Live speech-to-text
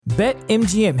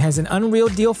BetMGM has an unreal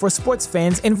deal for sports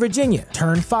fans in Virginia.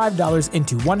 Turn $5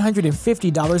 into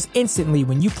 $150 instantly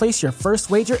when you place your first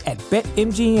wager at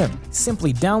BetMGM.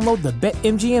 Simply download the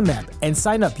BetMGM app and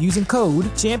sign up using code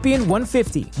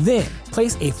Champion150. Then,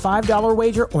 place a $5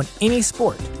 wager on any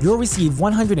sport. You'll receive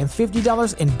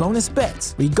 $150 in bonus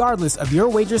bets, regardless of your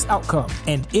wager's outcome.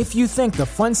 And if you think the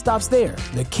fun stops there,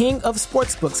 the King of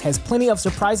Sportsbooks has plenty of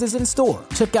surprises in store.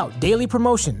 Check out daily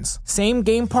promotions,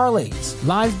 same-game parlays,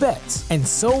 live bets, and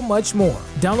so much more.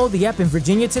 Download the app in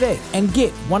Virginia today and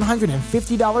get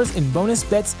 $150 in bonus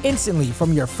bets instantly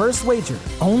from your first wager.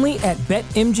 Only at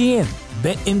BetMGM.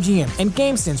 BetMGM and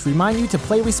GameSense remind you to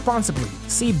play responsibly.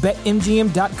 See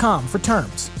BetMGM.com for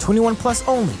terms. 21 plus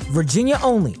only. Virginia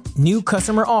only. New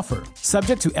customer offer.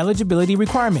 Subject to eligibility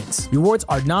requirements. Rewards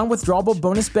are non-withdrawable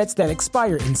bonus bets that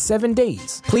expire in 7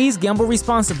 days. Please gamble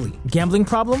responsibly. Gambling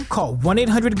problem? Call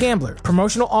 1-800-GAMBLER.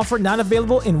 Promotional offer not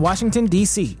available in Washington,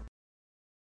 D.C.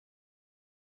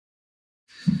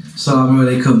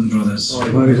 Assalamu alaikum, brothers.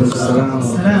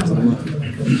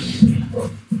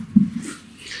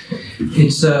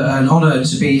 It's an honour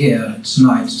to be here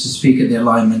tonight to speak at the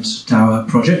Alignment Tower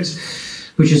project,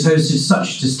 which has hosted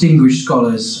such distinguished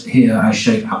scholars here as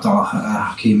Sheikh Abdullah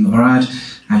Hakim Murad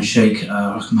and Sheikh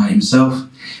Rahman himself.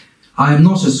 I am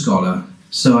not a scholar,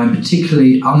 so I'm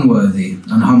particularly unworthy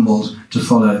and humbled to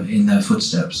follow in their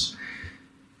footsteps.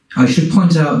 I should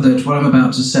point out that what I'm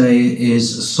about to say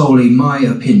is solely my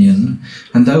opinion,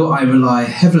 and though I rely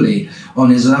heavily on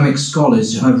Islamic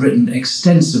scholars who have written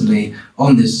extensively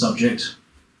on this subject,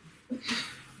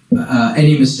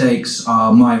 any mistakes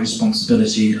are my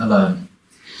responsibility alone.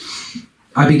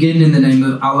 I begin in the name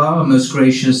of Allah, most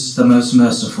gracious, the most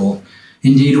merciful.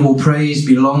 Indeed, all praise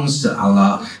belongs to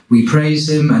Allah. We praise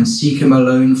Him and seek Him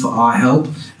alone for our help,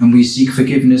 and we seek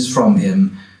forgiveness from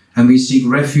Him. And we seek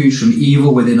refuge from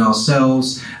evil within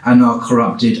ourselves and our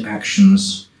corrupted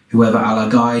actions. Whoever Allah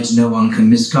guides, no one can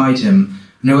misguide him.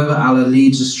 And whoever Allah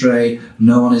leads astray,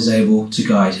 no one is able to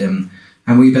guide him.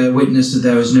 And we bear witness that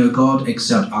there is no God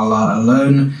except Allah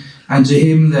alone, and to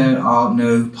Him there are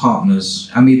no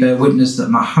partners. And we bear witness that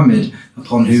Muhammad,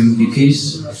 upon whom be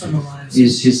peace,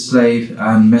 is His slave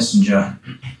and messenger.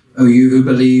 O you who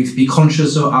believe, be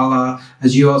conscious of Allah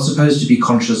as you are supposed to be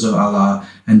conscious of Allah,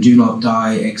 and do not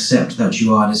die except that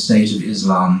you are in a state of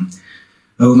Islam.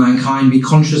 O mankind, be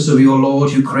conscious of your Lord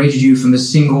who created you from a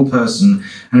single person,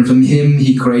 and from him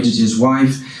He created his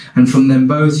wife, and from them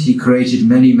both He created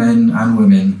many men and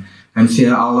women. And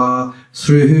fear Allah,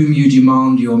 through whom you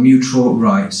demand your mutual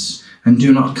rights, and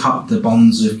do not cut the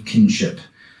bonds of kinship.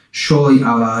 Surely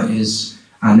Allah is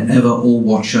an ever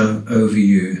all-watcher over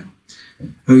you.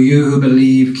 O you who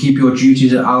believe, keep your duty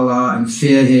to Allah and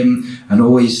fear Him and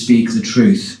always speak the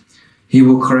truth. He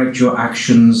will correct your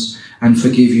actions and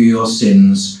forgive you your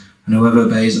sins. And whoever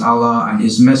obeys Allah and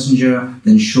His messenger,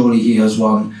 then surely he has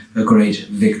won a great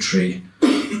victory.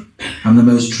 And the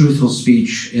most truthful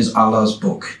speech is Allah's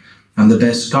book, and the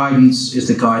best guidance is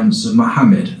the guidance of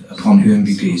Muhammad, upon whom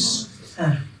be peace.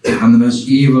 And the most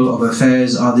evil of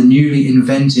affairs are the newly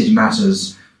invented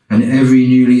matters, and every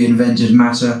newly invented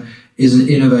matter is an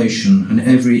innovation, and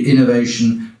every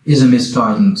innovation is a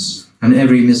misguidance, and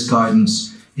every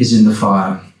misguidance is in the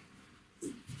fire.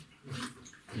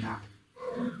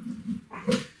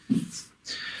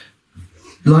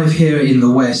 Life here in the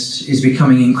West is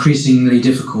becoming increasingly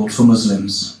difficult for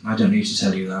Muslims. I don't need to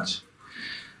tell you that.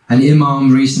 An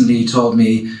imam recently told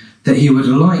me that he would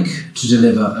like to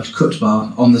deliver at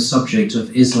khutbah on the subject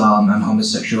of Islam and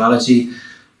homosexuality,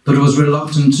 but was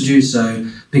reluctant to do so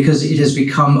because it has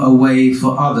become a way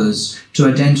for others to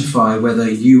identify whether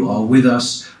you are with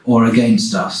us or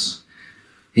against us.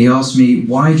 He asked me,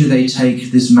 why do they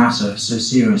take this matter so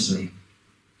seriously?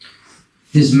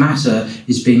 This matter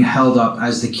is being held up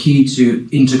as the key to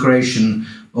integration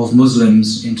of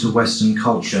Muslims into Western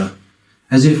culture,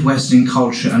 as if Western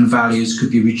culture and values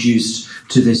could be reduced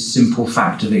to this simple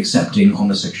fact of accepting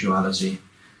homosexuality.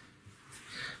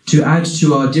 To add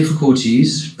to our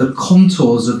difficulties, the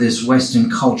contours of this Western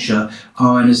culture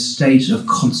are in a state of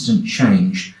constant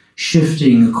change,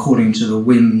 shifting according to the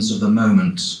whims of the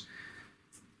moment.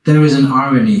 There is an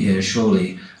irony here,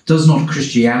 surely. Does not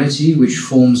Christianity, which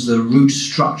forms the root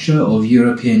structure of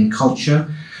European culture,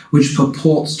 which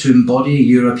purports to embody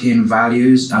European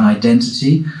values and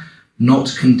identity,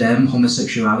 not condemn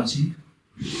homosexuality?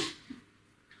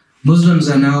 Muslims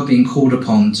are now being called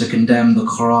upon to condemn the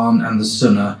Quran and the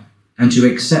Sunnah and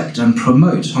to accept and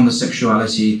promote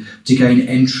homosexuality to gain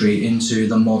entry into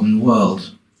the modern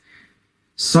world.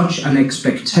 Such an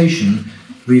expectation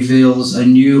reveals a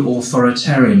new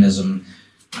authoritarianism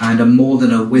and a more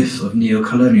than a whiff of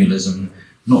neocolonialism,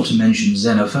 not to mention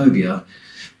xenophobia,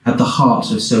 at the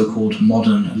heart of so-called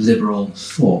modern liberal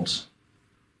thought.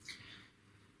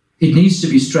 It needs to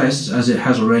be stressed, as it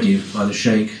has already by the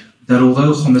Sheikh, that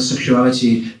although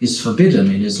homosexuality is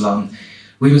forbidden in Islam,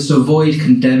 we must avoid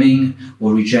condemning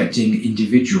or rejecting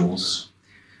individuals.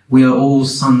 We are all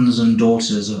sons and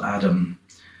daughters of Adam.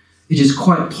 It is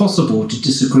quite possible to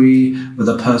disagree with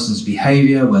a person's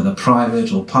behaviour, whether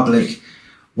private or public,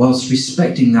 whilst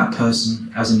respecting that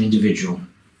person as an individual.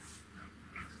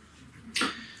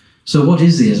 So what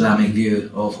is the Islamic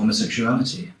view of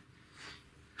homosexuality?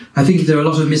 I think there are a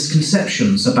lot of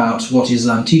misconceptions about what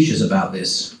Islam teaches about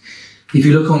this. If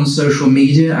you look on social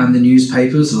media and the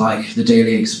newspapers like the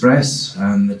Daily Express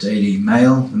and the Daily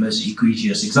Mail, the most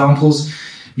egregious examples,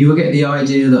 you will get the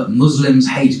idea that Muslims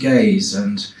hate gays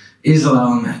and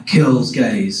Islam kills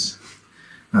gays.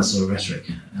 That sort of rhetoric.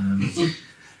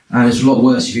 And it's a lot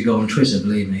worse if you go on Twitter,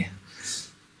 believe me.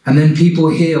 And then people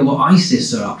hear what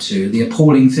ISIS are up to, the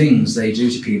appalling things they do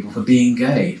to people for being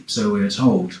gay, so we're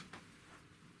told.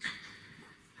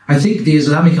 I think the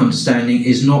Islamic understanding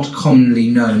is not commonly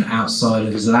known outside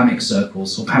of Islamic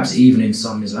circles, or perhaps even in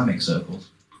some Islamic circles.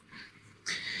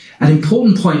 An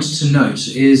important point to note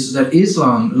is that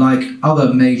Islam, like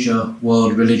other major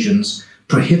world religions,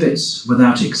 prohibits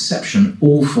without exception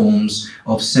all forms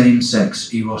of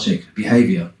same-sex erotic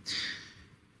behaviour.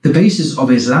 The basis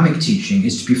of Islamic teaching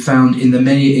is to be found in the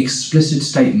many explicit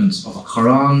statements of the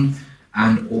Quran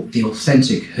and the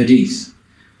authentic Hadith,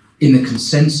 in the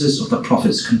consensus of the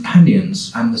Prophet's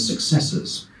companions and the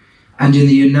successors, and in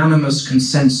the unanimous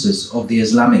consensus of the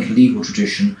Islamic legal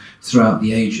tradition throughout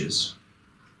the ages.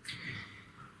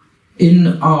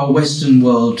 In our Western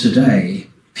world today,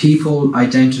 people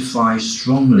identify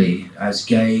strongly as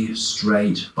gay,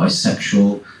 straight,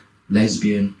 bisexual,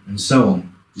 lesbian, and so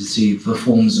on. You see, the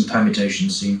forms and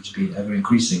permutations seem to be ever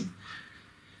increasing.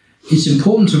 It's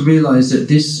important to realise that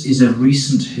this is a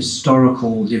recent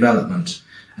historical development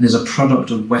and is a product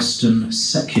of Western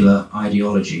secular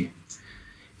ideology.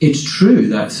 It's true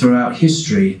that throughout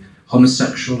history,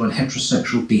 homosexual and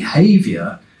heterosexual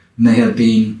behaviour may have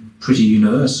been pretty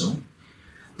universal,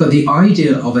 but the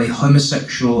idea of a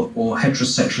homosexual or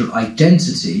heterosexual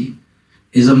identity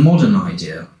is a modern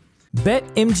idea.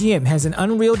 BetMGM has an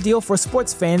unreal deal for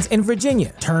sports fans in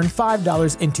Virginia. Turn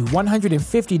 $5 into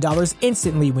 $150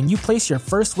 instantly when you place your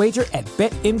first wager at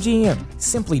BetMGM.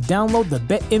 Simply download the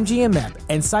BetMGM app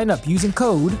and sign up using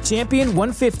code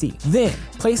Champion150. Then,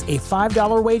 place a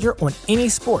 $5 wager on any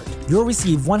sport. You'll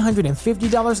receive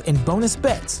 $150 in bonus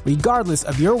bets, regardless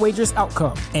of your wager's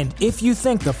outcome. And if you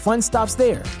think the fun stops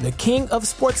there, the king of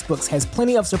sportsbooks has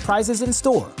plenty of surprises in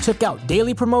store. Check out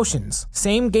daily promotions,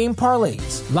 same-game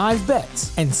parlays, live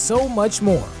bets, and so much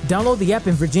more. Download the app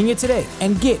in Virginia today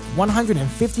and get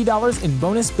 $150 in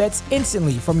bonus bets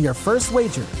instantly from your first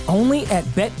wager. Only at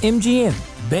BetMGM.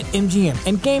 BetMGM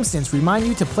and GameSense remind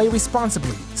you to play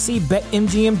responsibly. See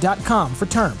BetMGM.com for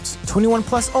terms. 21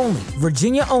 plus only.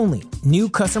 Virginia only. New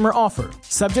customer offer.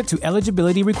 Subject to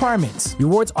eligibility requirements.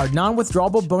 Rewards are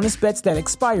non-withdrawable bonus bets that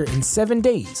expire in 7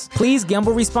 days. Please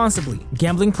gamble responsibly.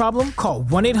 Gambling problem? Call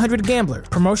 1-800-GAMBLER.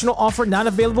 Promotional offer not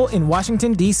available in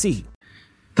Washington, D.C.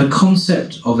 The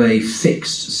concept of a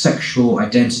fixed sexual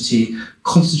identity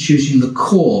constituting the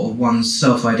core of one's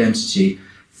self-identity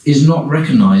is not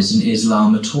recognised in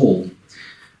Islam at all,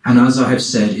 and as I have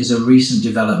said, is a recent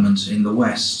development in the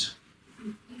West.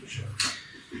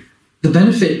 The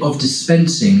benefit of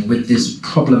dispensing with this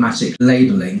problematic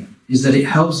labelling is that it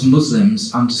helps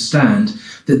Muslims understand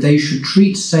that they should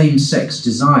treat same-sex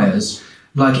desires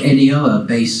like any other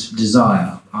base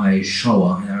desire, i.e.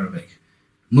 shahwa in Arabic.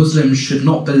 Muslims should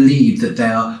not believe that they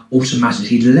are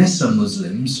automatically lesser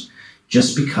Muslims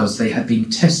just because they have been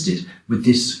tested with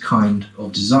this kind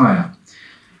of desire.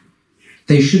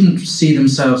 They shouldn't see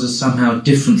themselves as somehow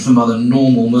different from other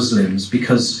normal Muslims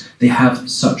because they have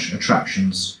such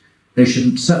attractions. They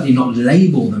should certainly not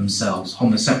label themselves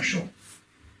homosexual.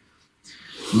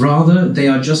 Rather, they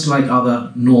are just like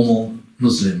other normal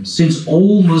Muslims, since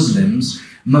all Muslims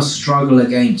must struggle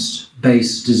against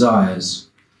base desires,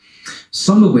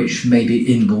 some of which may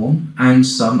be inborn and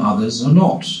some others are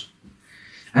not.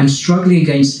 And struggling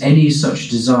against any such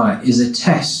desire is a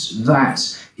test that,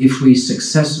 if we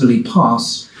successfully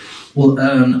pass, will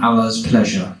earn Allah's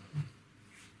pleasure.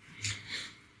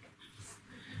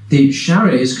 The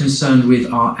Sharia is concerned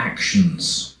with our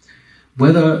actions.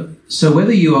 Whether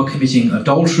you are committing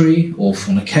adultery or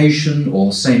fornication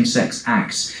or same-sex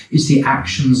acts, it's the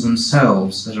actions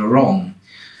themselves that are wrong.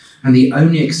 And the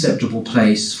only acceptable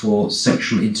place for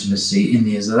sexual intimacy in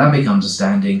the Islamic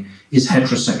understanding is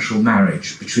heterosexual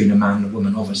marriage between a man and a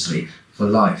woman, obviously, for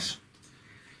life.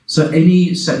 So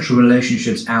any sexual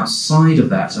relationships outside of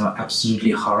that are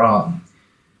absolutely haram.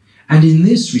 And in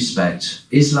this respect,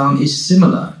 Islam is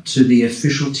similar to the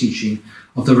official teaching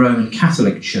of the Roman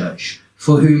Catholic Church,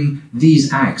 for whom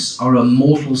these acts are a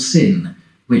mortal sin,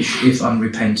 which, if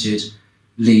unrepented,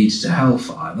 leads to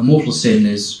hellfire. The mortal sin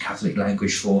is Catholic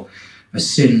language for a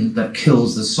sin that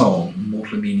kills the soul,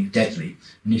 mortal meaning deadly.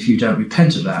 And if you don't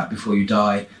repent of that before you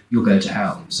die, you'll go to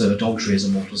hell. So adultery is a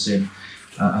mortal sin,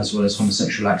 as well as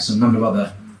homosexual acts. And a number of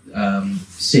other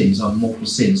sins are mortal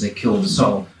sins. They kill the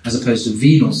soul, as opposed to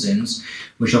venial sins,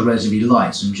 which are relatively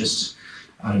light and just,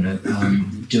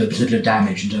 do a little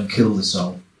damage and don't kill the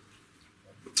soul.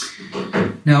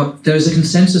 Now, there is a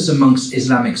consensus amongst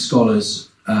Islamic scholars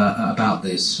about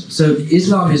this. So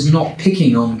Islam is not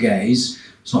picking on gays,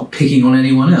 it's not picking on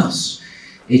anyone else.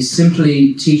 It's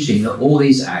simply teaching that all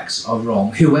these acts are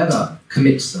wrong, whoever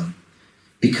commits them,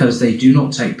 because they do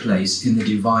not take place in the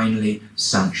divinely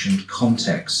sanctioned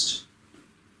context.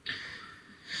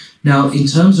 Now, in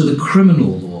terms of the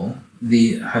criminal law,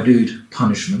 the hudud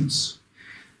punishments,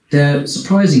 there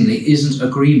surprisingly isn't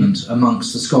agreement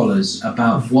amongst the scholars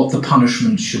about what the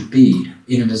punishment should be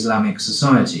in an Islamic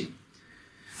society.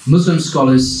 Muslim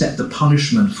scholars set the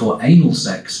punishment for anal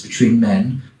sex between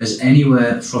men as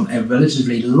anywhere from a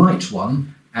relatively light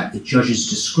one at the judge's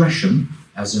discretion,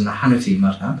 as in the Hanafi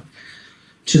madhab,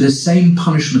 to the same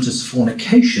punishment as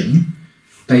fornication,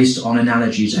 based on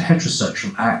analogy to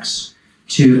heterosexual acts,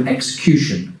 to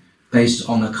execution, based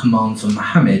on a command from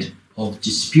Muhammad of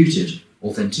disputed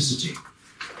authenticity.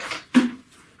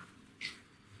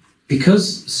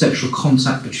 Because sexual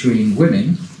contact between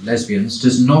women, lesbians,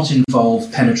 does not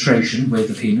involve penetration with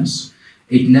the penis,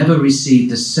 it never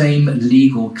received the same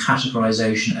legal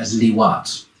categorization as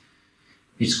liwat.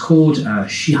 It's called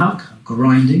shihak,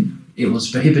 grinding. It was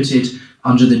prohibited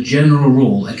under the general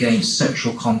rule against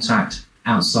sexual contact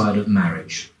outside of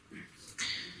marriage.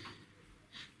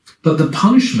 But the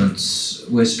punishments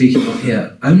we're speaking of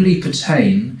here only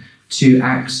pertain to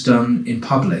acts done in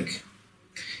public.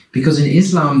 Because in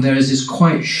Islam there is this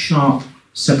quite sharp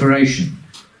separation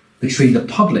between the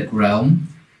public realm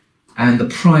and the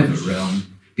private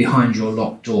realm behind your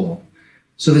locked door.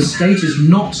 So the state is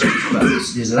not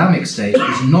supposed, the Islamic state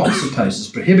is not supposed, is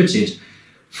prohibited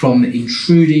from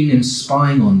intruding and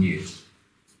spying on you.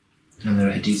 And there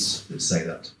are hadiths that say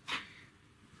that.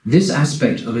 This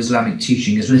aspect of Islamic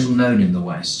teaching is little known in the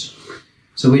West.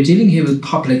 So we're dealing here with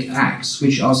public acts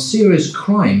which are serious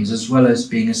crimes as well as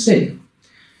being a sin.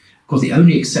 Of course, the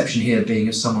only exception here being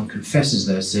if someone confesses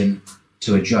their sin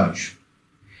to a judge.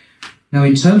 Now,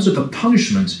 in terms of the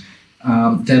punishment,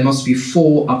 there must be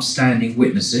 4 upstanding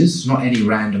witnesses, not any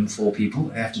random 4 people.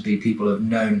 They have to be people of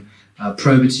known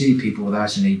probity, people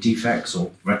without any defects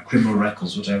or criminal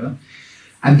records, whatever.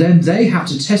 And then they have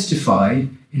to testify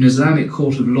in an Islamic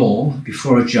court of law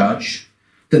before a judge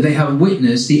that they have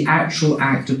witnessed the actual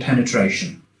act of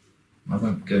penetration. I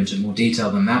won't go into more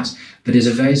detail than that, but it's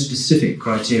a very specific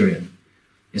criterion.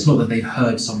 It's not that they've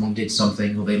heard someone did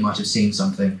something or they might have seen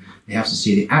something. They have to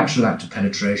see the actual act of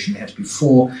penetration. They have to be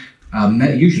 4,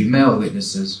 usually male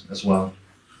witnesses as well.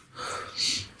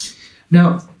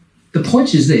 Now, the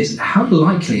point is this: how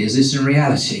likely is this in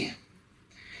reality?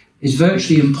 It's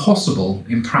virtually impossible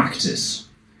in practice.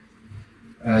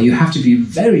 You have to be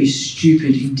very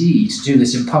stupid indeed to do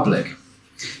this in public.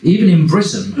 Even in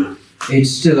Britain,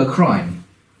 it's still a crime.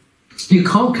 You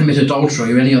can't commit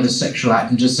adultery or any other sexual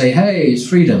act and just say, hey, it's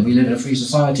freedom, we live in a free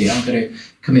society, I'm going to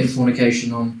commit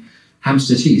fornication on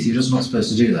hamster teeth. You're just not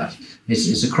supposed to do that.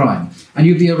 It's a crime. And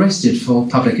you'd be arrested for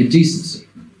public indecency.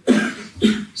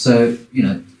 So,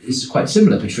 it's quite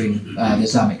similar between the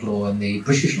Islamic law and the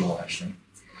British law, actually.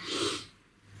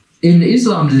 In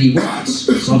Islam, liwat,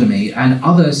 sodomy, and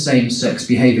other same-sex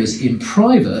behaviours in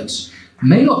private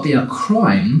may not be a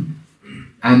crime,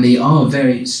 and they are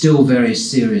still very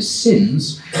serious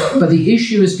sins, but the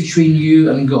issue is between you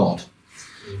and God,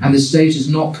 and the state is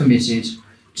not permitted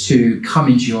to come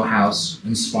into your house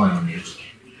and spy on you.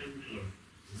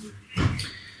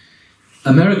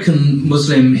 American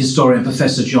Muslim historian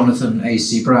Professor Jonathan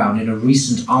A.C. Brown, in a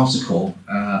recent article,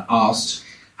 asked,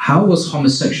 how was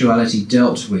homosexuality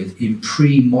dealt with in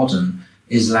pre-modern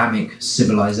Islamic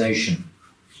civilization?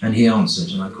 And he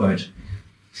answered, and I quote,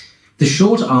 the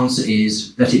short answer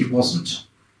is that it wasn't.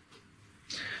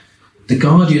 The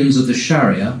guardians of the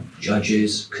Sharia,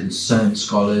 judges, concerned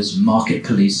scholars, market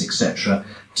police, etc.,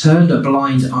 turned a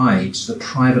blind eye to the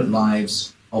private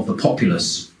lives of the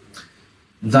populace.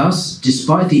 Thus,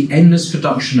 despite the endless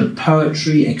production of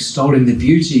poetry extolling the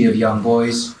beauty of young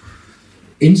boys,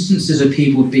 instances of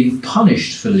people being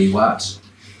punished for liwat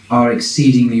are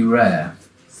exceedingly rare.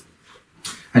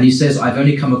 And he says, I've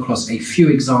only come across a few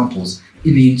examples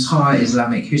in the entire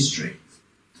Islamic history.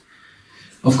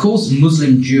 Of course,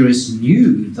 Muslim jurists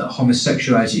knew that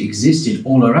homosexuality existed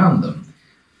all around them,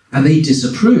 and they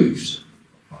disapproved,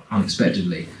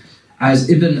 unexpectedly. As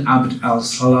Ibn Abd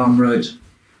al-Salam wrote,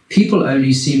 people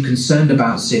only seem concerned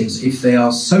about sins if they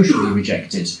are socially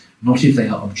rejected, not if they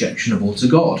are objectionable to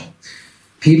God.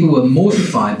 People were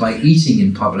mortified by eating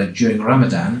in public during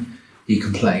Ramadan, he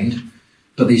complained,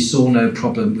 but they saw no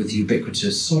problem with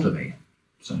ubiquitous sodomy.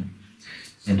 So,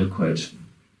 end of quote.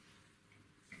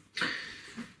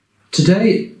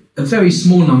 Today, a very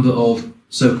small number of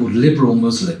so-called liberal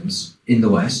Muslims in the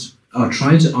West are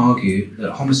trying to argue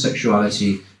that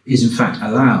homosexuality is in fact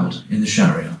allowed in the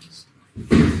Sharia.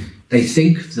 They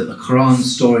think that the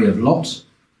Quran's story of Lot,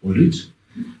 or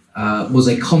Lut, was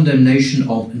a condemnation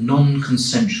of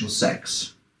non-consensual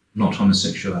sex, not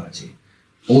homosexuality.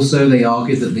 Also, they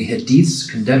argue that the hadiths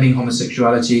condemning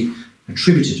homosexuality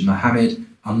attributed to Muhammad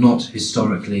are not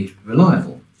historically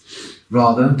reliable.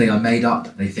 Rather, they are made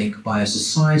up, they think, by a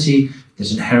society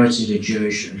that inherited a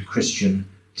Jewish and Christian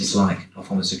dislike of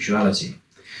homosexuality.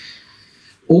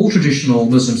 All traditional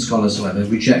Muslim scholars, however,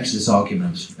 reject this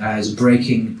argument as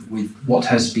breaking with what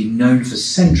has been known for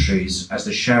centuries as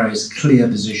the Sharia's clear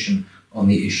position on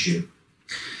the issue.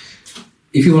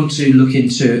 If you want to look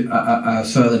into a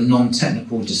further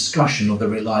non-technical discussion of the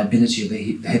reliability of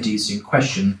the hadiths in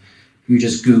question, you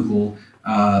just Google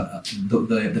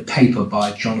the paper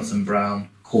by Jonathan Brown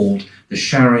called The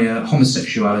Sharia,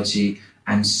 Homosexuality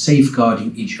and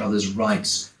Safeguarding Each Other's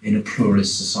Rights in a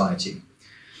Pluralist Society.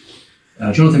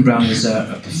 Jonathan Brown is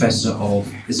a professor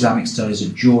of Islamic Studies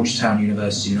at Georgetown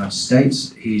University, United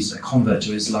States. He's a convert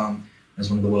to Islam as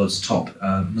one of the world's top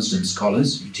Muslim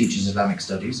scholars. He teaches Islamic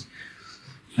Studies.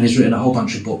 And he's written a whole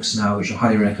bunch of books now, which I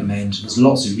highly recommend. There's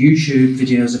lots of YouTube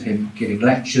videos of him giving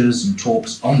lectures and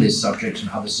talks on this subject and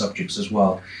other subjects as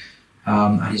well.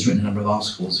 And he's written a number of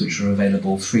articles which are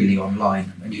available freely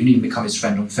online. And you can even become his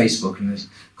friend on Facebook, and he's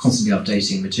constantly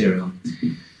updating material.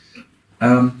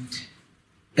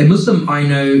 A Muslim I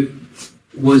know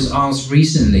was asked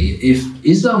recently if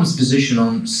Islam's position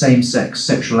on same-sex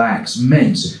sexual acts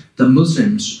meant that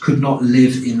Muslims could not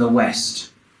live in the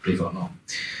West, believe it or not.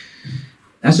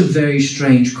 That's a very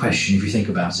strange question if you think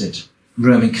about it.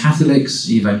 Roman Catholics,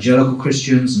 evangelical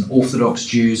Christians and Orthodox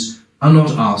Jews are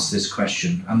not asked this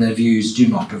question, and their views do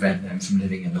not prevent them from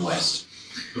living in the West.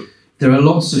 There are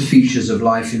lots of features of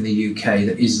life in the UK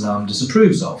that Islam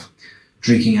disapproves of.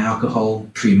 Drinking alcohol,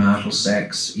 premarital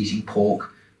sex, eating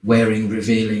pork, wearing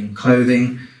revealing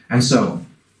clothing, and so on.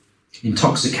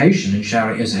 Intoxication in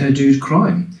Sharia is a hudud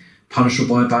crime,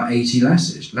 punishable by about 80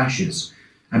 lashes.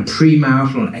 And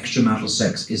premarital and extramarital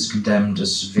sex is condemned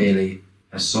as severely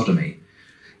as sodomy.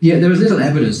 Yet there is little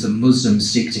evidence that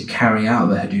Muslims seek to carry out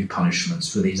the hudud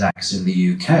punishments for these acts in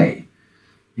the UK.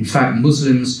 In fact,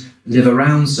 Muslims live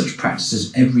around such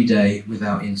practices every day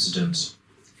without incident.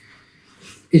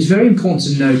 It's very important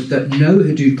to note that no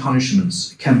hudud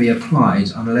punishments can be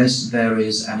applied unless there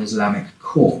is an Islamic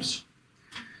court.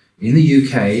 In the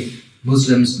UK,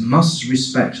 Muslims must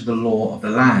respect the law of the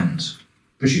land,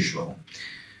 British law.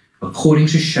 According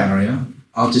to Sharia,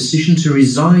 our decision to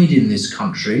reside in this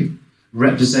country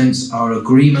represents our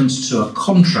agreement to a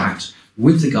contract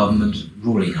with the government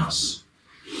ruling us.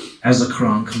 As the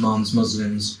Quran commands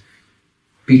Muslims,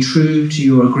 be true to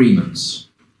your agreements.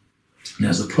 And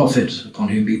as the Prophet, upon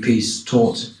whom be peace,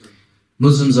 taught,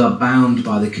 Muslims are bound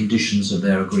by the conditions of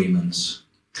their agreements.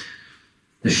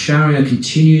 The Sharia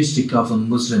continues to govern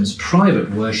Muslims'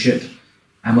 private worship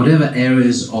and whatever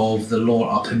areas of the law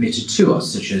are permitted to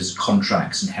us, such as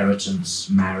contracts, inheritance,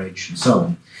 marriage, and so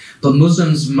on. But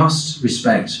Muslims must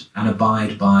respect and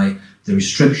abide by the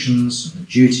restrictions, the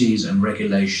duties and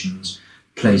regulations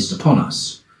placed upon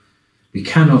us. We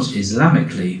cannot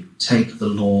Islamically take the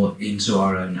law into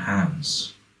our own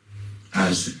hands,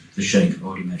 as the Sheikh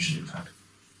already mentioned, in fact.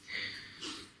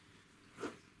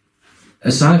 A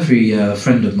Salafi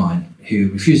friend of mine, who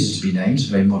refuses to be named, a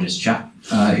very modest chap,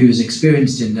 who is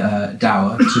experienced in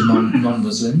dawah to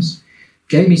non-Muslims,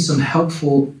 gave me some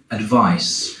helpful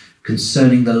advice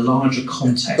concerning the larger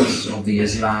context of the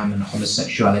Islam and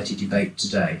homosexuality debate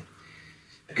today.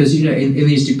 Because, you know, in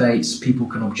these debates, people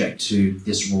can object to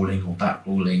this ruling or that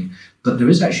ruling, but there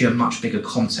is actually a much bigger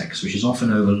context, which is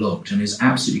often overlooked and is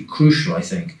absolutely crucial, I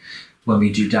think, when we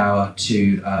do dawah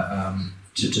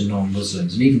to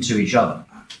non-Muslims and even to each other.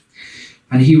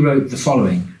 And he wrote the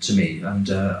following to me, and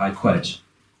I quote,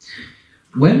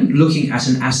 "When looking at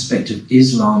an aspect of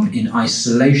Islam in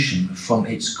isolation from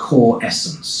its core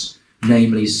essence,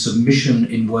 namely submission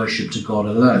in worship to God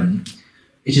alone,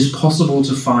 it is possible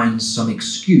to find some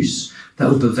excuse that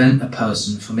will prevent a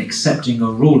person from accepting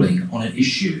a ruling on an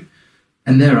issue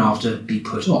and thereafter be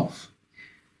put off.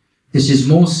 This is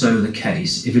more so the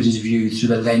case if it is viewed through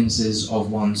the lenses of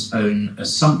one's own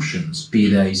assumptions, be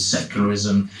they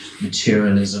secularism,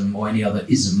 materialism, or any other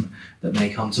ism that may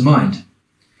come to mind.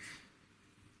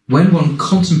 When one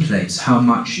contemplates how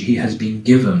much he has been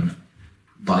given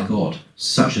by God,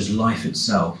 such as life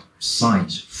itself,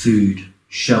 sight, food,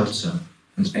 shelter,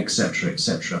 and etc.,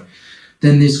 etc.,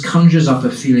 then this conjures up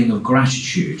a feeling of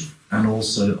gratitude and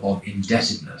also of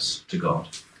indebtedness to God.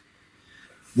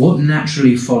 What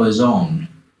naturally follows on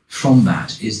from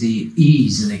that is the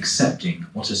ease in accepting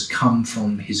what has come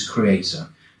from his creator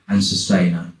and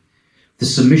sustainer. The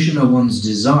submission of one's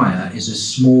desire is a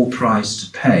small price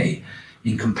to pay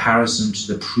in comparison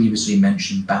to the previously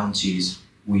mentioned bounties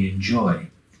we enjoy.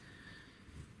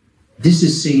 This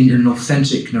is seen in an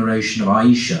authentic narration of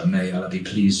Aisha, may Allah be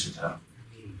pleased with her.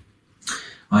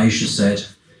 Aisha said,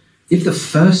 "If the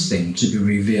first thing to be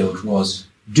revealed was,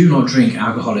 'Do not drink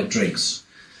alcoholic drinks,'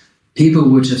 people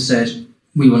would have said,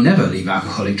 'We will never leave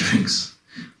alcoholic drinks.'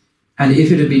 And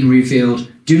if it had been revealed,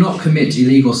 'Do not commit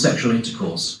illegal sexual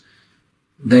intercourse,'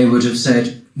 they would have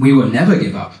said, 'We will never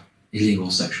give up illegal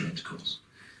sexual intercourse.'"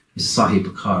 It's Sahih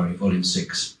Bukhari, Volume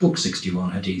 6, Book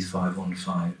 61, Hadith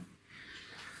 515.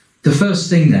 The first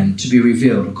thing then to be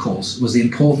revealed, of course, was the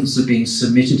importance of being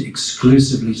submitted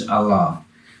exclusively to Allah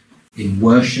in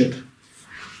worship,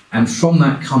 and from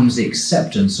that comes the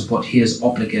acceptance of what he has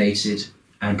obligated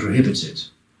and prohibited.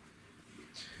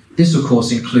 This, of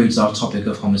course, includes our topic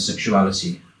of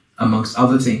homosexuality, amongst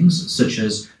other things, such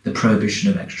as the prohibition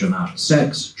of extramarital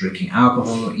sex, drinking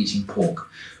alcohol, or eating pork,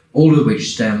 all of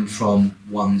which stem from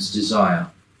one's desire.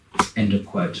 End of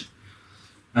quote.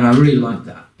 And I really like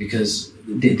that, because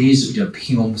these are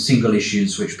picking on single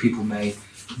issues which people may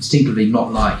instinctively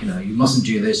not like, you mustn't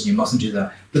do this and you mustn't do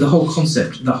that. But the whole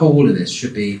concept, the whole of this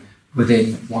should be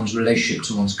within one's relationship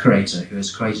to one's creator, who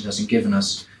has created us and given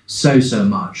us so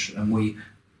much, and we,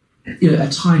 a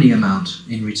tiny amount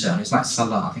in return. It's like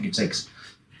salah. I think it takes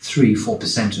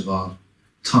 3-4% of our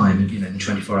time, in the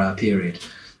 24-hour period,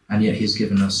 and yet he's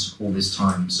given us all this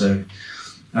time. So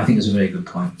I think it's a very good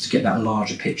point to get that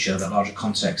larger picture, that larger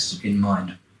context in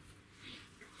mind.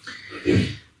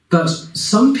 But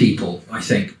some people, I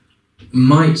think,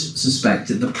 might suspect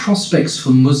that the prospects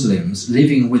for Muslims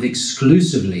living with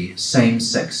exclusively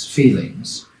same-sex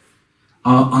feelings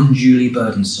are unduly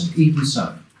burdensome, even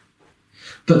so.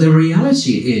 But the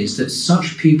reality is that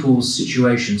such people's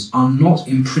situations are not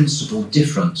in principle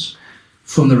different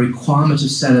from the requirement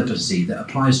of celibacy that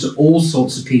applies to all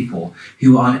sorts of people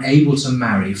who are unable to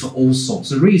marry for all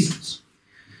sorts of reasons.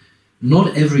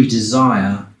 Not every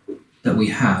desire that we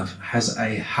have has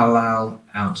a halal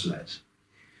outlet.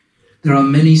 There are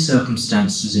many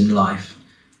circumstances in life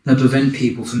that prevent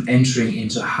people from entering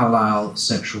into halal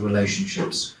sexual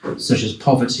relationships, such as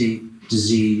poverty,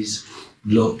 disease,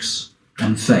 looks,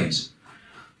 and fate.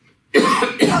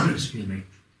 Excuse me.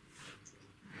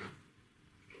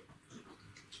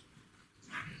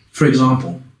 For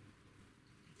example,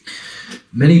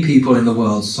 many people in the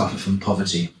world suffer from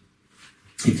poverty.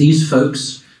 If these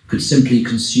folks could simply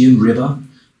consume riba,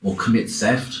 or commit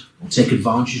theft, or take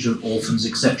advantage of orphans,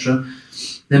 etc.,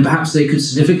 then perhaps they could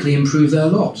significantly improve their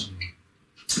lot.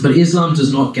 But Islam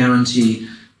does not guarantee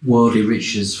worldly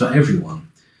riches for everyone,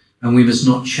 and we must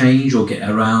not change or get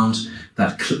around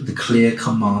the clear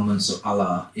commandments of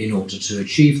Allah in order to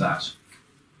achieve that.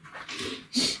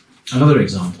 Another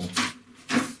example.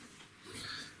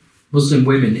 Muslim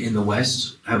women in the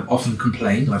West have often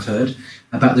complained, I've heard,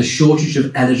 about the shortage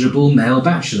of eligible male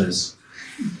bachelors.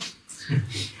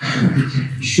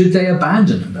 Should they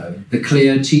abandon, though, the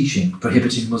clear teaching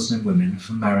prohibiting Muslim women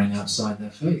from marrying outside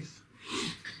their faith?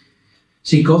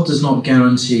 See, God does not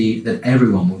guarantee that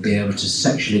everyone will be able to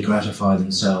sexually gratify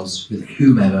themselves with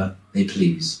whomever they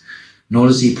please, nor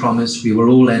does he promise we will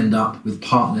all end up with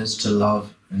partners to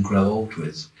love and grow old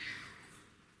with.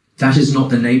 That is not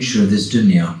the nature of this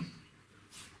dunya.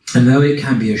 And though it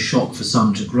can be a shock for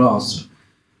some to grasp,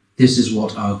 this is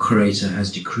what our Creator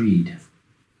has decreed.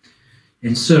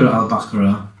 In Surah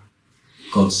Al-Baqarah,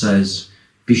 God says,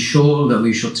 "Be sure that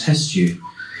we shall test you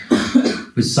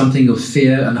with something of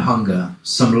fear and hunger,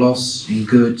 some loss in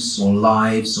goods or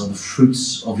lives or the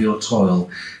fruits of your toil,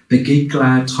 but give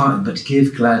glad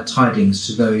tidings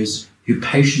to those who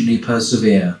patiently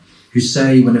persevere, who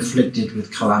say when afflicted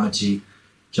with calamity,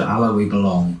 'To Allah we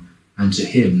belong, and to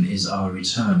him is our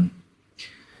return.'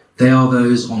 They are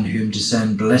those on whom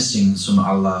descend blessings from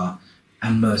Allah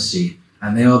and mercy,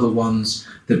 and they are the ones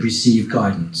that receive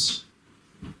guidance."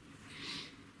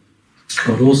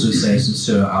 God also says in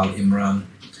Surah Al-Imran,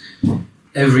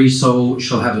 every soul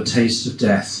shall have a taste of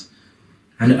death,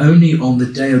 and only on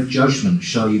the day of judgment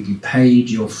shall you be paid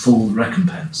your full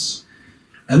recompense.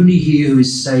 Only he who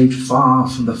is saved far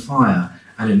from the fire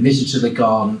and admitted to the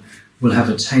garden will have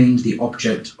attained the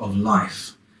object of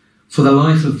life. For the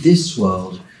life of this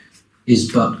world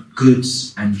is but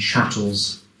goods and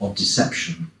chattels of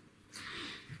deception.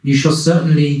 You shall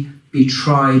certainly be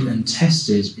tried and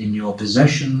tested in your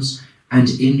possessions and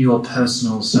in your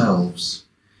personal selves.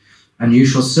 And you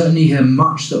shall certainly hear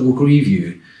much that will grieve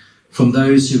you from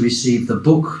those who received the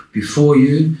book before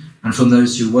you and from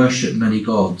those who worship many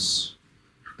gods.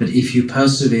 But if you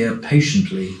persevere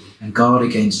patiently and guard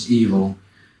against evil,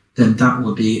 then that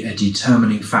will be a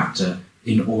determining factor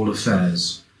in all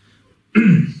affairs.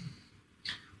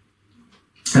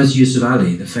 As Yusuf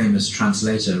Ali, the famous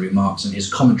translator, remarks in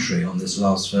his commentary on this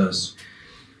last verse,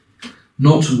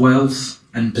 not wealth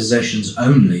and possessions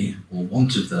only, or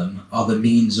want of them, are the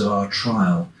means of our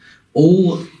trial.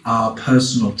 All our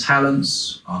personal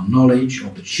talents, our knowledge,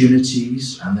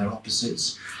 opportunities, and their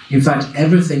opposites, in fact,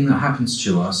 everything that happens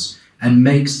to us and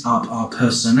makes up our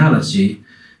personality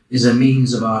is a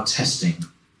means of our testing.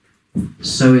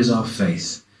 So is our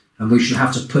faith, and we shall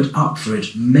have to put up for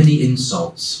it many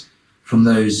insults from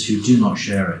those who do not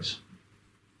share it.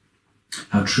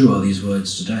 How true are these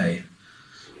words today?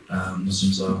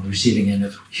 Muslims are receiving end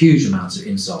of huge amounts of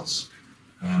insults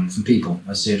from people.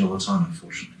 I see it all the time,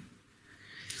 unfortunately.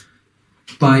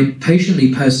 By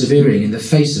patiently persevering in the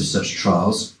face of such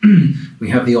trials, we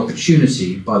have the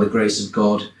opportunity, by the grace of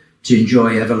God, to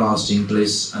enjoy everlasting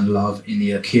bliss and love in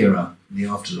the Akhirah, in the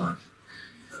afterlife.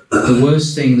 The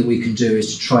worst thing that we can do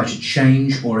is to try to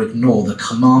change or ignore the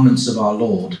commandments of our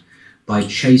Lord by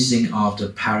chasing after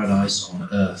paradise on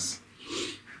earth.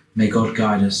 May God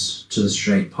guide us to the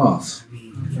straight path.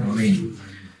 Amen.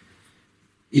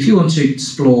 If you want to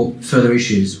explore further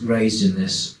issues raised in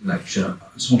this lecture,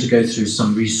 I just want to go through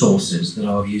some resources that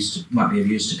might be of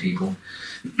use to people.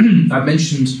 I've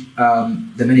mentioned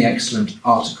the many excellent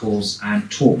articles and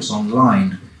talks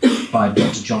online by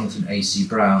Dr. Jonathan A.C.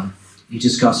 Brown. He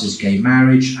discusses gay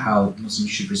marriage, how Muslims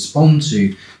should respond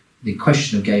to the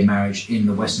question of gay marriage in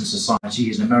the Western society.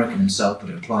 He's an American himself, but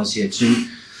it applies here too.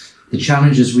 The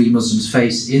challenges we Muslims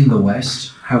face in the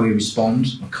West, how we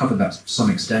respond. I've covered that to some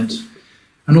extent.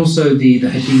 And also the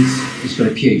Hadith. He's got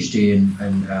a PhD in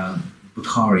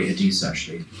Bukhari Hadith,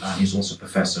 actually. He's also a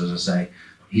professor, as I say.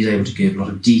 He's able to give a lot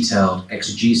of detailed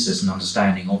exegesis and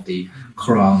understanding of the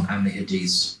Quran and the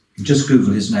Hadiths. Just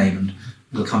Google his name and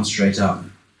it'll come straight up.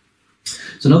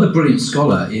 So another brilliant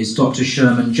scholar is Dr.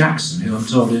 Sherman Jackson, who I'm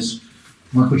told is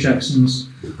Michael Jackson's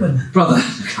brother.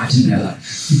 I didn't know that.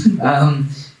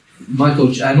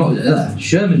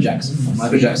 Sherman Jackson, or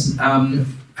Michael Jackson,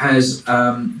 has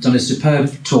done a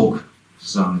superb talk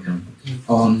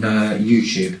on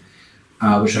YouTube,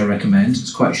 which I recommend.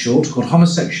 It's quite short, called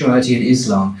Homosexuality in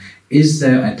Islam. Is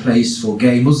there a place for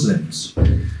gay Muslims?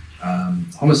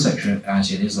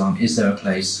 Homosexuality in Islam, is there a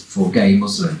place for gay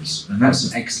Muslims? And that's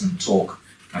an excellent talk,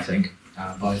 I think,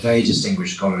 by a very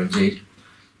distinguished scholar indeed,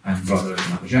 and brother of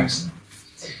Michael Jackson.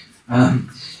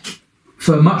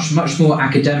 For a much more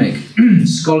academic,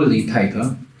 scholarly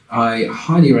paper, I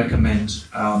highly recommend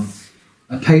a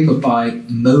paper by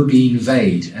Mobeen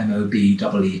Vaid,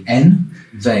 M-O-B-E-E-N,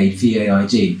 Vaid,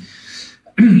 V-A-I-D.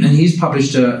 And he's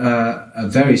published a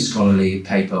very scholarly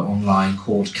paper online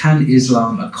called Can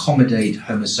Islam Accommodate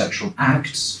Homosexual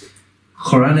Acts?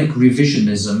 Quranic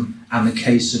Revisionism and the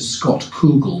Case of Scott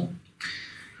Kugel.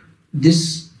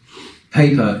 This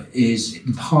paper is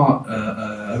in part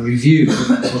a review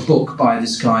of a book by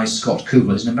this guy, Scott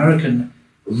Kugel. He's an American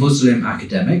Muslim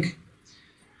academic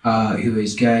who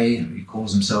is gay, he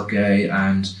calls himself gay,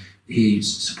 and he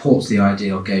supports the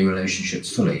idea of gay relationships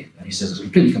fully. And he says it's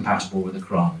completely compatible with the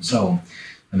Quran and so on,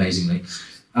 amazingly.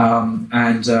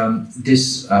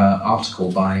 This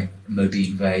article by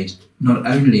Mobeen Vaid not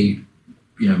only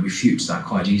refutes that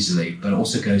quite easily, but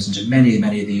also goes into many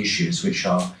of the issues which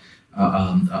are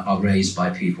raised by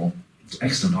people. It's an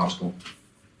excellent article.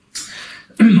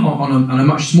 On a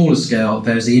much smaller scale,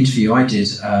 there's the interview I did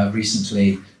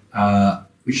recently,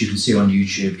 which you can see on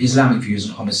YouTube, Islamic Views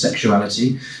on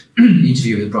Homosexuality,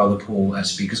 interview with Brother Paul at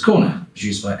Speaker's Corner,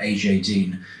 produced by A.J.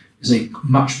 Dean. It's a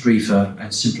much briefer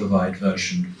and simplified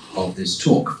version of this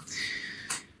talk.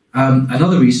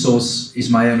 Another resource is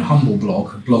my own humble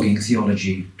blog,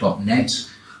 bloggingtheology.net,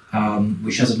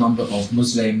 which has a number of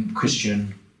Muslim,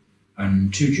 Christian,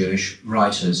 and 2 Jewish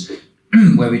writers,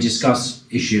 where we discuss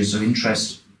issues of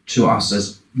interest to us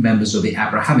as members of the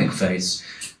Abrahamic faiths.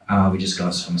 We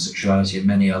discuss homosexuality and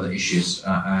many other issues,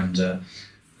 and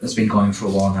that's been going for a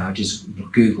while now. Just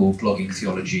Google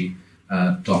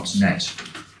bloggingtheology.net.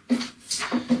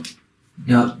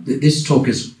 Now, this talk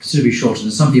is considerably shorter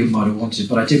than some people might have wanted,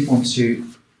 but I did want to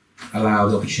allow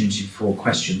the opportunity for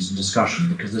questions and discussion,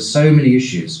 because there's so many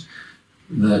issues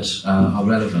that are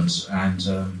relevant, and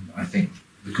I think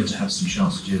it'd be good to have some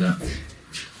chance to do that.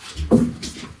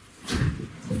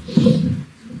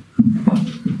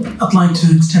 I'd like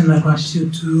to extend my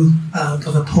gratitude to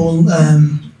Dr. Paul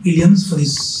Williams for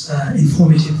this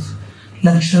informative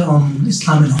lecture on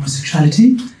Islam and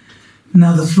homosexuality.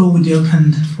 Now the floor will be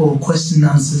opened for questions and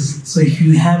answers. So if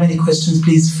you have any questions,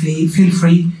 please feel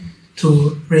free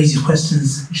to raise your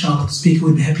questions. Inshallah, the speaker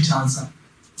will be happy to answer.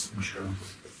 Sure.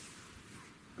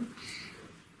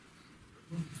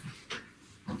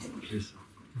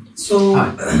 So,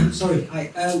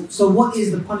 so what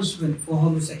is the punishment for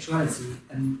homosexuality,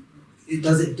 and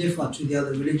does it differ to the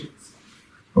other religions,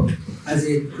 as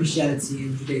in Christianity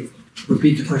and Judaism?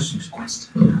 Repeat the question.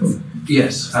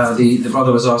 Yes, the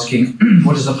brother was asking,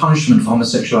 what is the punishment for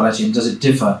homosexuality, and does it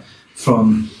differ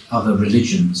from other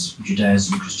religions,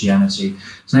 Judaism, Christianity?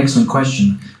 It's an excellent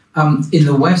question. In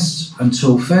the West,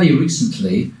 until fairly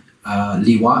recently,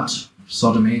 liwat,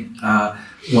 sodomy,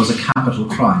 was a capital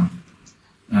crime.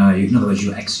 In other words,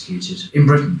 you were executed. In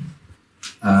Britain,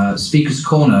 Speaker's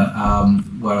Corner,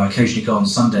 where I occasionally go on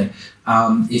Sunday,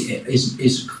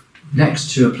 is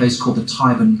next to a place called the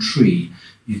Tyburn Tree.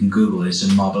 You can Google this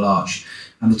in Marble Arch.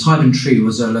 And the Tyburn Tree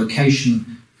was a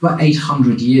location for about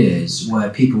 800 years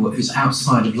where it was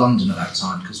outside of London at that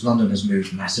time, because London has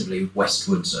moved massively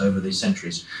westwards over the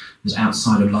centuries. It was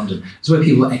outside of London. It's where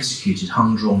people were executed,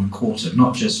 hung, drawn, and quartered.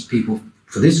 Not just people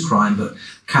for this crime, but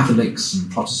Catholics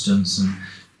and Protestants and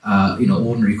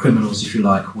ordinary criminals, if you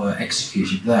like, were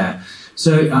executed there.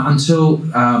 So until,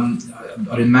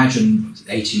 I'd imagine,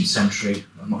 the 18th century,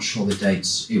 I'm not sure the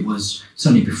dates, it was,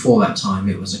 certainly before that time,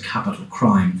 it was a capital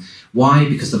crime. Why?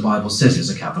 Because the Bible says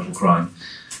it's a capital crime.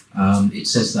 It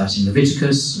says that in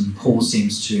Leviticus, and Paul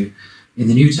seems to, in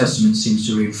the New Testament, seems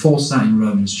to reinforce that in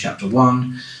Romans chapter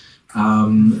 1,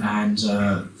 and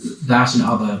that and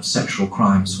other sexual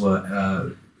crimes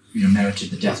were,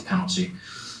 merited the death penalty.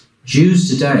 Jews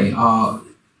today are,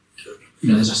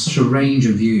 there's such a range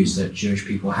of views that Jewish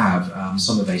people have.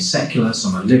 Some are very secular,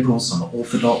 some are liberal, some are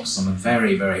orthodox, some are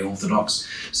very, very orthodox.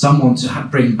 Some want to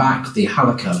bring back the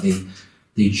halakha,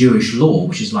 the Jewish law,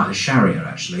 which is like the Sharia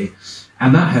actually,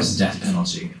 and that has the death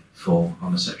penalty for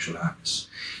homosexual acts.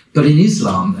 But in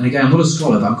Islam, and again, I'm not a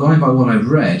scholar, but I'm going by what I've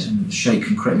read, and the Sheikh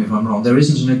can correct me if I'm wrong, there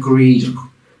isn't an agreed,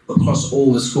 across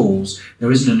all the schools,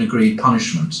 there isn't an agreed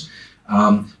punishment.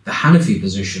 The Hanafi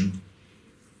position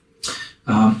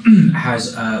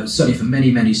has, certainly for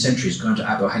many, many centuries, gone to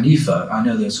Abu Hanifa. I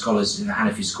know there are scholars in the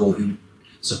Hanafi school who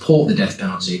support the death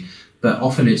penalty, but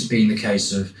often it's been the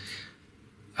case of,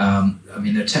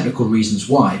 there are technical reasons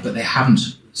why, but they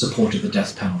haven't supported the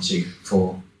death penalty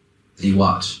for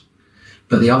liwat.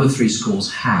 But the other three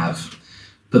schools have.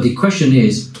 But the question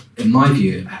is, in my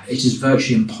view, it is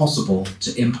virtually impossible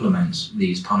to implement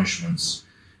these punishments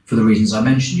for the reasons I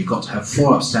mentioned. You've got to have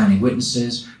 4 upstanding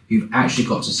witnesses. You've actually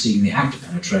got to see the act of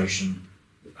penetration.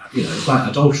 It's like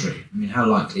adultery. How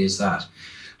likely is that?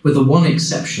 With the one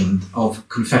exception of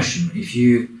confession. If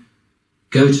you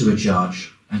go to a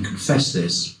judge and confess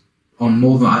this on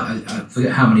more than, I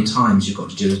forget how many times you've got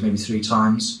to do this, maybe 3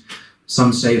 times.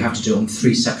 Some say you have to do it on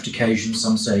 3 separate occasions.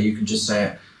 Some say you can just say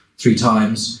it 3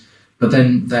 times. But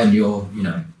then you're,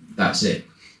 that's it.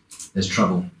 There's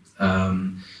trouble.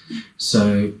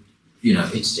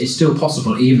 It's still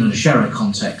possible, even in a Sharia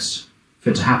context,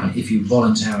 for it to happen if you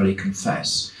voluntarily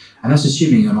confess. And that's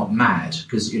assuming you're not mad,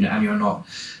 because, and you're not,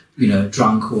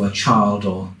 drunk or a child,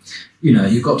 or,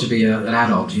 you've got to be an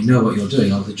adult, you know what you're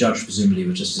doing, or the judge presumably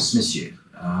would just dismiss you.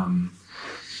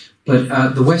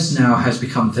 But the West now has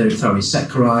become very thoroughly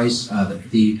secularized.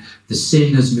 The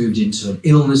sin has moved into an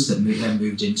illness that then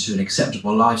moved into an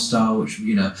acceptable lifestyle, which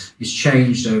is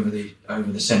changed over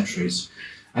the centuries,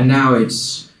 and now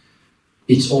it's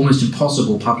almost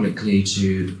impossible publicly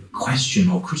to question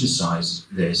or criticize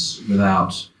this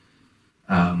without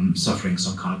suffering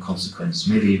some kind of consequence,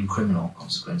 maybe even criminal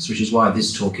consequence. Which is why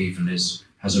this talk even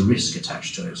has a risk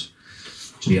attached to it,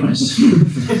 to be honest.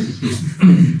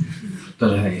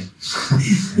 But hey,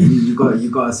 you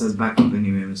got us as backup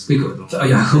anyway. His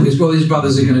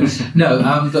brothers are going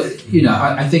to but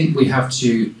I think we have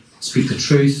to speak the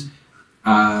truth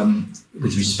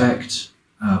with respect,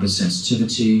 with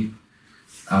sensitivity,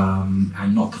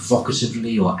 and not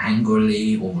provocatively or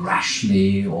angrily or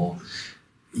rashly. Or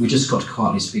we just got to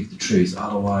quietly speak the truth.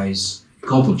 Otherwise,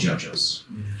 God will judge us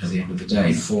at the end of the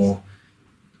day for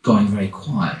going very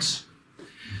quiet.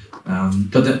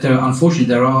 But unfortunately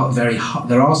there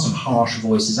are some harsh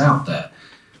voices out there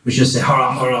which just say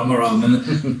haram, haram, haram,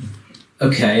 and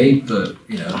okay, but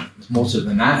there's more to it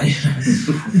than that.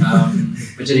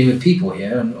 We're dealing with people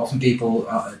here, and often people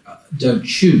don't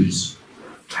choose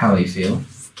how they feel.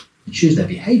 They choose their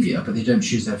behaviour, but they don't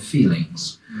choose their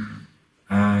feelings.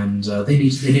 And they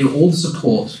need all the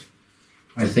support,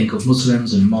 I think, of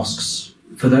Muslims and mosques.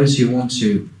 For those who want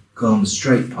to go on the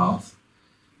straight path,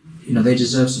 they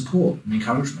deserve support and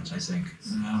encouragement, I think,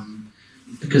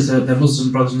 because they're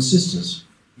Muslim brothers and sisters,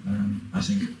 I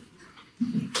think.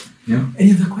 Yeah.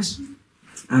 Any other question?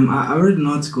 I read an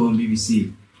article on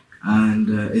BBC, and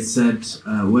it said,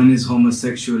 when is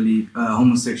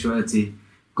homosexuality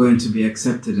going to be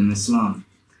accepted in Islam?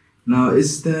 Now,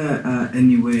 is there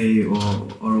any way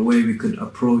or a way we could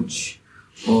approach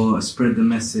or spread the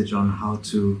message on how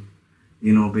to,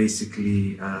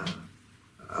 basically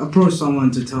approach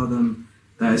someone to tell them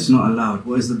that it's not allowed?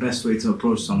 What is the best way to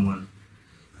approach someone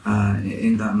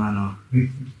in that manner?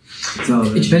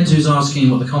 It depends who's asking,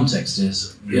 what the context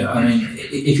is. Yeah, I mean,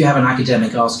 if you have an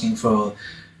academic asking for,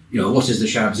 what is the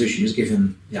Sharia position, just give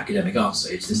him the academic answer.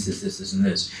 It's this, and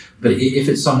this. But if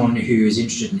it's someone who is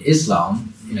interested in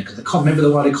Islam, because remember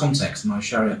the wider context. My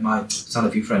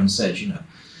Salafi friend said,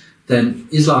 then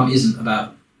Islam isn't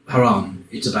about haram.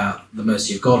 It's about the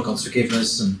mercy of God, God's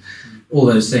forgiveness, and all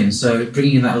those things. So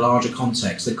bringing in that larger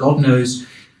context, that God knows.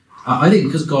 I think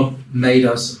because God made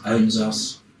us, owns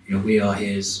us, we are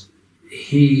His.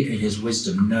 He, in His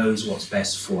wisdom, knows what's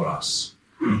best for us.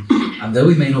 And though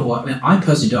we may not, I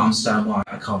personally don't understand why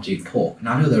I can't eat pork. And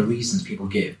I know there are reasons people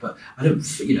give, but I don't.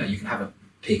 You can have a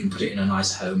pig and put it in a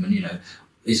nice home, and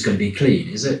it's going to be clean,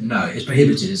 is it? No, it's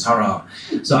prohibited. It's haram.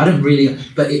 So I don't really.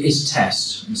 But it's a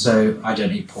test, and so I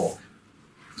don't eat pork.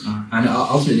 And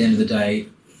ultimately, at the end of the day,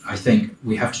 I think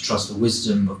we have to trust the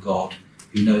wisdom of God,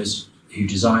 who knows, who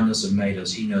designed us and made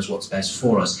us. He knows what's best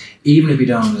for us, even if we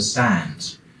don't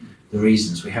understand the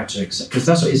reasons. We have to accept, because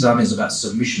that's what Islam is about: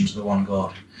 submission to the one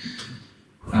God.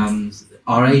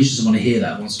 Our age doesn't want to hear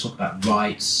that. It wants to talk about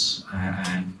rights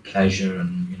and pleasure,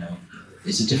 and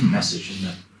it's a different message, isn't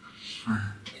it?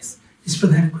 Yes. This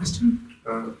brother had a question.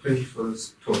 Thank you for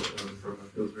this talk.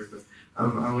 It was very good.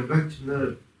 I would like to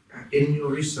know, in your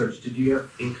research, did you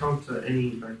encounter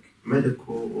any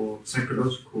medical or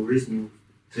psychological reasoning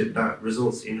that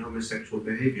results in homosexual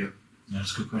behaviour?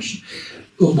 That's a good question.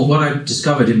 Well, what I've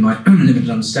discovered in my limited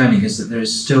understanding is that there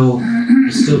is still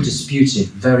disputed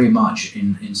very much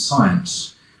in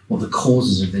science what the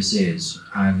causes of this is.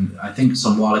 And I think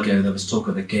some while ago there was talk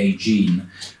of a gay gene.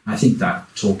 I think that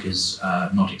talk is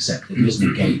not accepted. There isn't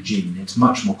a gay gene. It's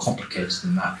much more complicated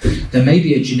than that. There may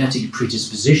be a genetic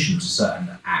predisposition to certain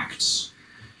acts,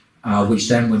 which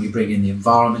then, when you bring in the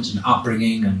environment and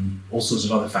upbringing and all sorts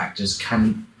of other factors,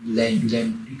 can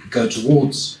then go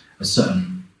towards a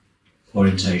certain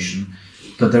orientation.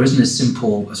 But there isn't a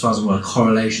simple, as far as I'm aware,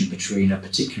 correlation between a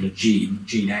particular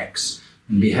gene X,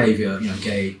 and behaviour,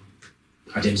 gay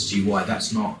identity Y.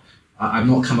 That's not. I've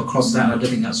not come across that. I don't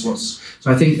think that's what's.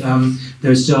 So I think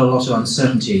there is still a lot of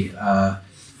uncertainty, a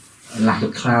lack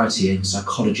of clarity in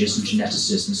psychologists and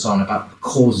geneticists and so on about the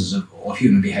causes of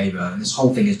human behaviour. And this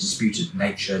whole thing is disputed: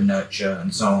 nature, nurture,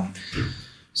 and so on.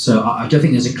 So I don't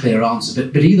think there's a clear answer.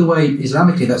 But either way,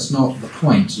 Islamically, that's not the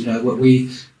point.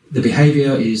 The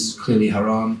behaviour is clearly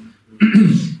haram,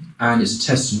 and it's a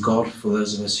test from God for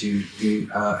those of us who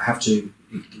have to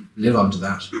live under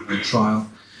that trial,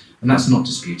 and that's not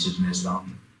disputed in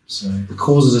Islam. So the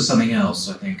causes are something else,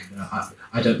 I think.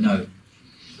 I don't know.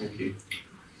 Thank you.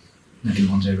 Maybe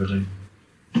one day we'll do.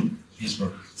 Yes,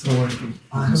 bro. So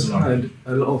I have had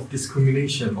a lot of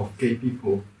discrimination of gay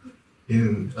people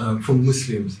from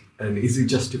Muslims, and is it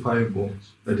justifiable,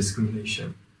 the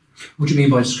discrimination? What do you mean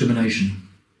by discrimination?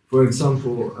 For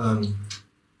example, a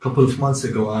couple of months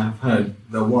ago, I have heard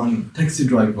that one taxi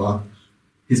driver,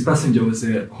 his passenger was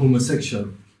a homosexual,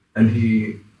 and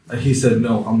he said,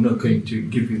 "No, I'm not going to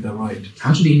give you the ride."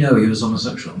 How did he know he was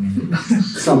homosexual? I mean,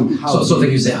 Somehow. sort of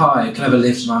thing you say, "Hi, can I have a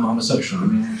lift? And I'm homosexual." I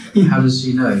mean, how does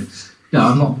he know? No,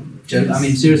 I'm not joking. I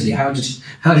mean, seriously, how did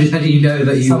he know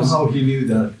that he was? Somehow he knew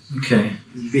that. Okay.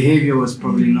 Behaviour was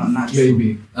probably not natural.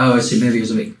 Maybe. Oh, I see. Maybe he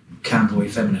was a bit camp-boy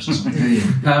feminist or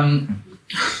something.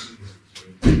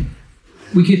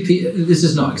 We give this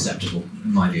is not acceptable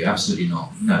in my view. Absolutely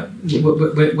not. No,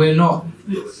 we're not.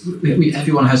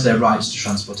 Everyone has their rights to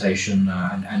transportation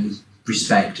and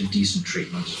respect and decent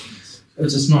treatment.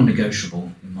 It's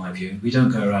non-negotiable in my view. We don't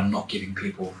go around not giving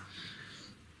people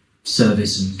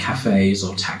service in cafes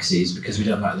or taxis because we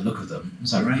don't like the look of them.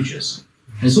 It's outrageous.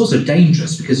 And it's also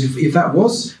dangerous because if that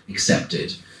was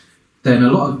accepted, then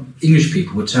a lot of English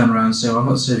people would turn around and say, well, I'm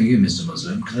not serving you, Mr.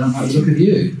 Muslim, because I don't like the look of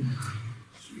you.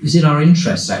 It's in our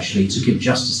interests, actually, to give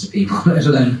justice to people, let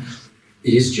alone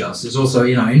it is just. It's also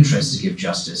in our interest to give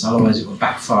justice, otherwise it will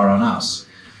backfire on us.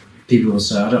 People will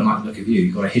say, I don't like the look of you,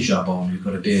 you've got a hijab on, you've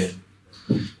got a beard.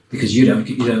 Because you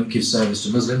don't give service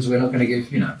to Muslims, we're not going to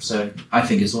give, So I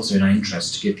think it's also in our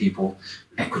interest to give people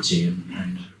equity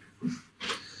and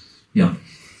yeah.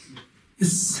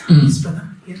 Yes, brother.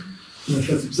 Yeah.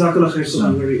 Jazakallah khair for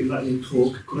a very enlightening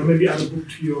talk. Could I maybe add a book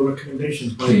to your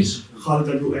recommendations by Please. Khalid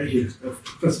al-Ru'ayhi, a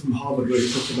professor from Harvard, where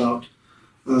he talked about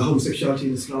homosexuality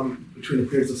in Islam between the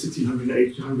periods of 1600 and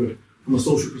 1800 from a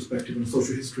social perspective and a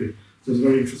social history. So it's a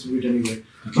very interesting read anyway.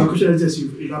 Okay. My question is this: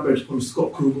 you've elaborated upon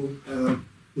Scott Kugel,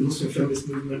 the Muslim feminist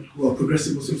movement, who are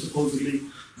progressive Muslims supposedly,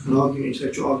 and arguing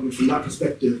intellectual argument from that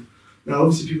perspective. Now,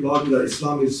 obviously, people argue that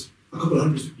Islam is a couple of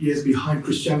hundred years behind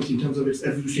Christianity in terms of its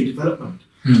evolutionary development.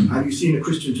 And you see in the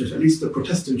Christian church, at least the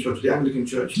Protestant church, the Anglican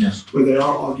church, Yes. where they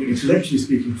are arguing, intellectually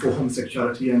speaking, for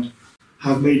homosexuality and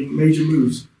have made major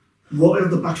moves. What are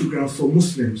the battlegrounds for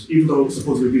Muslims, even though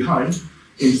supposedly behind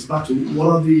in this battle? What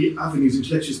are the avenues,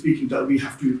 intellectually speaking, that we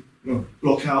have to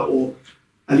block out or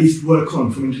at least work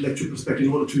on from an intellectual perspective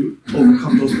in order to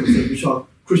overcome those concerns which our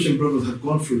Christian brothers have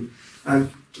gone through? And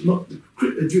not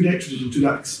the Judaic tradition to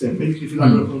that extent. Maybe if you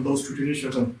elaborate on those two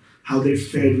traditions and how they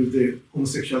fared with the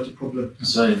homosexuality problem.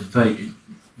 So a very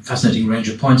fascinating range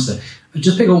of points there.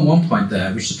 Just pick on one point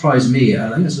there, which surprised me. I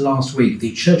think it was last week.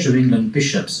 The Church of England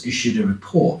bishops issued a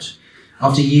report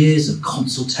after years of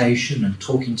consultation and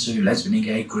talking to lesbian and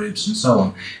gay groups and so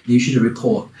on. They issued a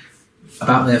report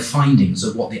about their findings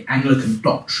of what the Anglican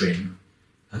doctrine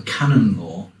and canon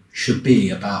law should be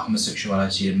about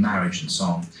homosexuality and marriage and so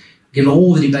on. Given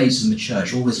all the debates in the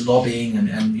church, all this lobbying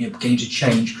and beginning to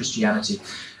change Christianity.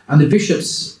 And the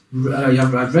bishops,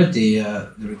 I've read the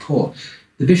report,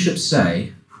 the bishops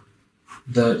say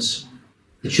that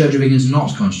the Church of England is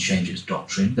not going to change its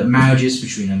doctrine, that marriage is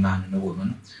between a man and a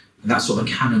woman, and that's sort of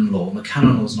the canon law, and the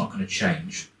canon law is not going to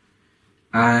change.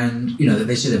 And, that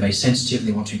they say they're very sensitive,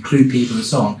 they want to include people and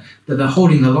so on, that they're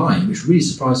holding the line, which really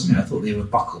surprised me. I thought they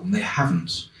would buckle, and they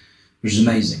haven't, which is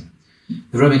amazing.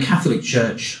 The Roman Catholic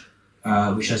Church,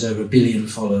 which has over 1 billion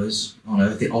followers on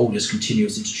earth, the oldest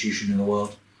continuous institution in the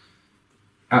world,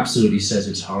 absolutely says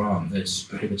it's haram, that it's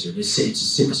prohibited. It's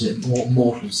a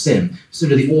mortal sin. So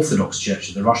do the Orthodox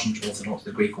churches, the Russian Orthodox,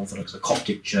 the Greek Orthodox, the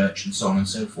Coptic Church, and so on and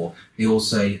so forth. They all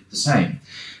say the same.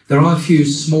 There are a few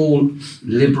small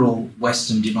liberal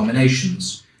Western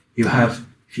denominations who have,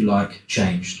 if you like,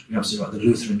 changed. You're absolutely right. The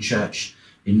Lutheran Church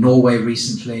in Norway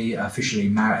recently officially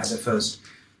married as their first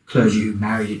clergy who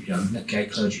married, gay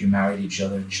clergy who married each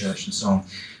other in church and so on.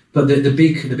 But the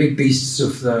big beasts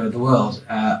of the world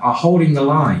are holding the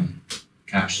line,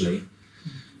 actually.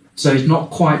 So it's not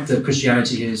quite that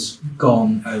Christianity has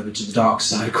gone over to the dark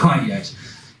side quite yet.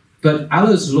 But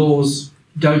Allah's laws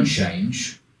don't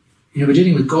change. We're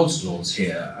dealing with God's laws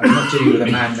here. We're not dealing with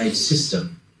a man-made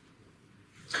system.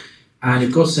 And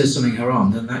if God says something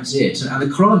haram, then that's it. And the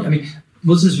Quran,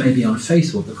 Muslims may be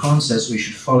unfaithful. The Quran says we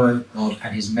should follow God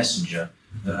and His Messenger.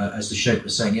 As the Sheikh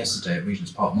was saying yesterday at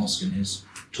Regent's Park Mosque in his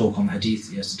talk on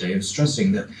Hadith yesterday, he was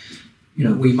stressing that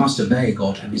we must obey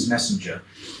God and His Messenger.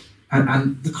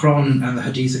 And the Quran and the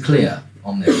Hadith are clear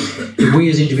on this. If we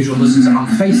as individual Muslims are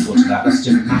unfaithful to that, that's a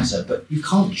different matter. But you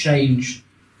can't change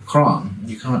the Quran,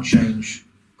 you can't change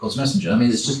God's Messenger.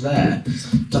 It's just there.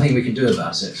 Nothing we can do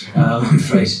about it, I'm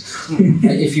afraid.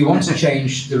 If you want to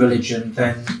change the religion,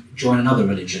 then join another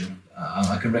religion.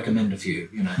 I can recommend a few,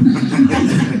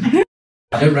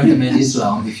 I don't recommend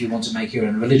Islam if you want to make your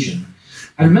own religion.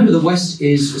 And remember, the West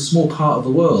is a small part of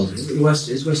the world. The West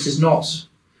is not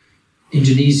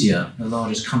Indonesia, the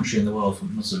largest country in the world for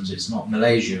Muslims. It's not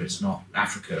Malaysia. It's not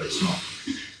Africa. It's not,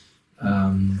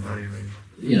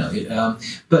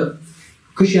 but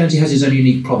Christianity has its own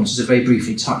unique problems. Just to very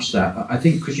briefly touch that. I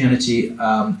think Christianity,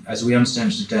 as we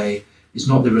understand it today, is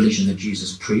not the religion that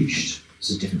Jesus preached. It's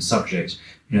a different subject.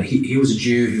 He was a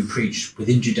Jew who preached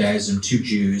within Judaism to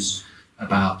Jews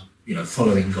about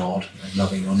following God and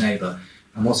loving your neighbour.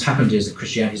 And what's happened is that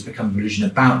Christianity has become a religion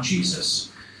about Jesus,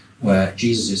 where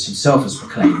Jesus himself is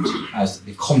proclaimed as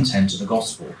the content of the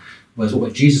gospel, whereas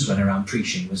what Jesus went around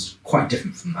preaching was quite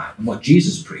different from that. And what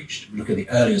Jesus preached, look at the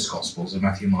earliest gospels of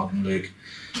Matthew, Mark and Luke,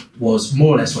 was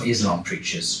more or less what Islam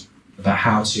preaches, about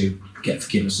how to get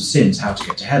forgiveness of sins, how to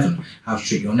get to heaven, how to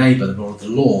treat your neighbour. The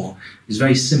law is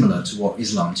very similar to what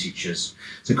Islam teaches.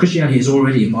 So Christianity has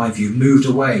already, in my view, moved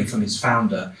away from its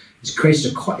founder. It's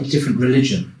created quite a different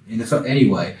religion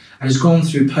anyway, and has gone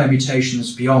through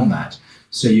permutations beyond that.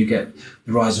 So you get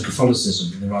the rise of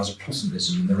Catholicism, and the rise of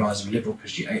Protestantism, and the rise of liberal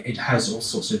Christianity. It has all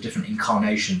sorts of different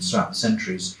incarnations throughout the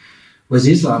centuries. Whereas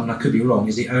Islam, and I could be wrong,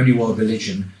 is the only world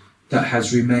religion that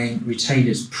has retained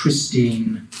its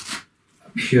pristine,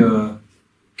 pure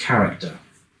character.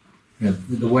 You know,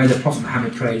 the way that Prophet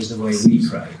Muhammad prayed is the way we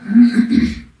pray.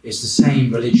 It's the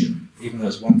same religion, even though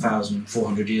it's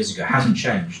 1,400 years ago. It hasn't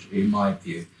changed, in my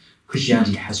view.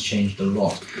 Christianity has changed a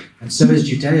lot. And so has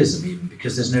Judaism even,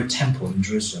 because there's no temple in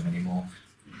Jerusalem anymore.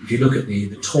 If you look at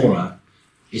the Torah,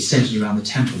 it's centered around the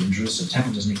temple in Jerusalem. The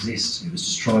temple doesn't exist. It was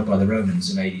destroyed by the Romans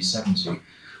in AD 70.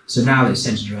 So now it's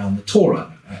centered around the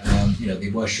Torah,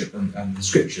 the worship and the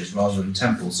scriptures rather than the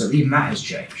temple. So even that has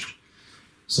changed.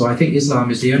 So I think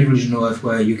Islam is the only religion on earth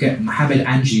where you get Muhammad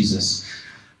and Jesus.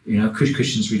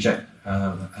 Christians reject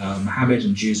Muhammad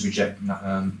and Jews reject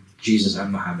Jesus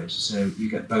and Muhammad. So you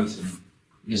get both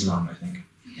in Islam, I think.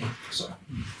 So.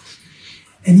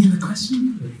 Any other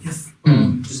question? Yes.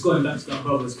 Just going back to that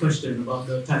brother's question about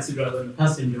the taxi driver and the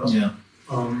passenger. Yeah.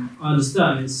 I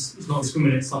understand it's not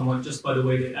discriminate someone just by the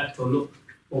way they act or look.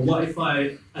 But what if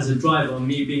I, as a driver,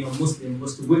 me being a Muslim,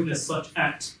 was to witness such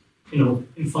act,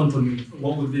 in front of me?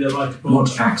 What would be the right approach?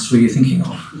 What acts were you thinking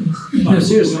of? No,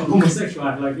 seriously. Homosexual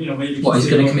act, maybe. What, he's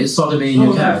going to commit sodomy in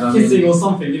your cab? Kissing or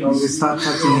something, You start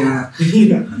cutting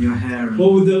your hair.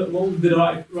 What would be the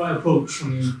right approach?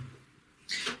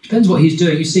 Depends what he's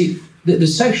doing. You see, the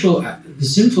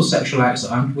sinful sexual acts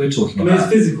that we're talking about. It's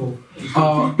physical.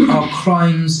 Are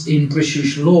crimes in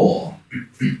British law.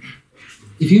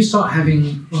 If you start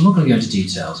having, I'm not going to go into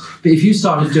details, but if you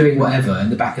started doing whatever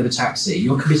in the back of the taxi,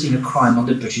 you're committing a crime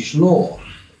under British law.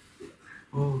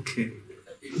 Okay.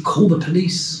 Call the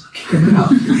police, kick them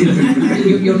out.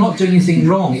 You're not doing anything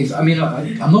wrong. I'm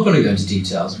not going to go into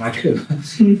details. I could.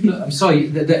 I'm sorry.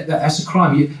 That's a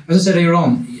crime. As I said earlier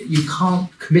on, you can't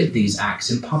commit these acts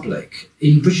in public,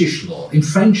 in British law, in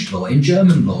French law, in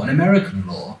German law, in American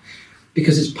law,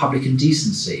 because it's public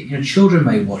indecency. Children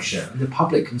may watch it, and the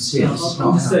public can see it. I'm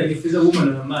just saying, if there's a woman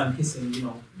and a man kissing,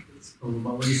 but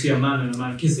when you see a man and a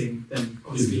man kissing, then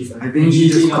obviously. I think you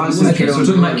just concentrate. Okay, so we're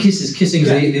talking about kisses. Kissing is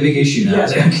the big issue now.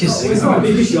 Yeah. Kissing. It's not a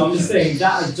big issue. I'm just saying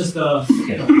that is just a.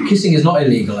 Kissing is not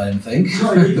illegal, I don't think. It's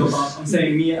not illegal, but I'm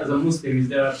saying me as a Muslim, is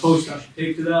there an approach that I should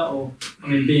take to that, or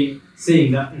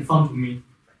seeing that in front of me?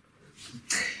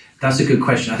 That's a good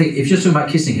question. I think if you're talking about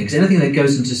kissing here, because anything that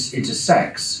goes into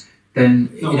sex, then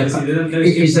it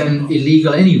is then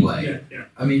illegal anyway. Yeah.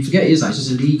 Forget Islam, it's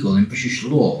just illegal in British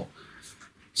law.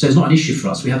 So it's not an issue for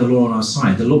us. We have the law on our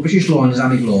side. British law and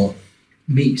Islamic law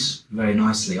meet very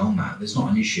nicely on that. There's not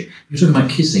an issue. You're talking about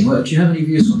kissing. Well, do you have any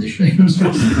views on this, Shane?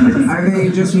 I think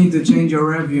you just need to change your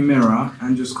rearview mirror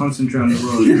and just concentrate on the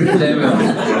road. There we are.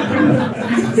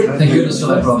 Thank goodness for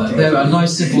that, brother. There we are.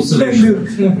 Nice, simple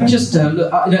solution. Just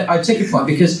look, I take your point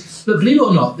because, look, believe it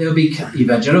or not, there will be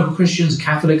evangelical Christians,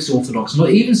 Catholics, Orthodox, not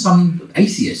even some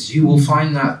atheists who will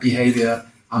find that behaviour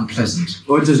unpleasant.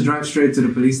 Or just drive straight to the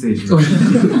police station. So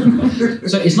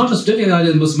it's not just, don't think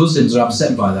that Muslims are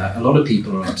upset by that. A lot of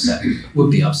people are upset,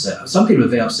 would be upset. Some people are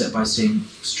very upset by seeing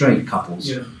straight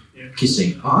couples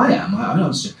kissing. I am. I don't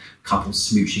understand couples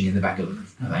smooching in the back of,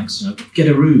 no thanks, get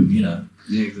a room, Yeah,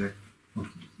 exactly.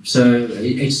 So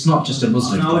it's not just a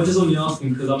Muslim. I was just only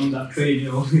asking because I'm in that trade,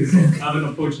 I haven't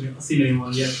unfortunately seen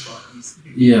anyone yet. But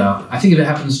yeah, I think if it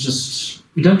happens, just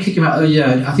we don't kick him out.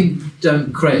 I think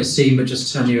don't create a scene, but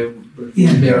just turn your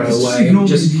mirror away and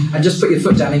just put your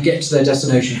foot down and get to their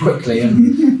destination quickly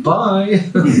and bye.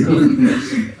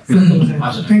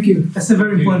 Thank you. That's a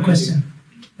very important question.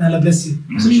 Allah bless you.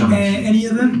 Any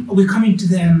other? We're coming to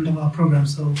the end of our program,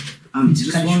 so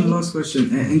just one last question.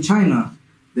 In China,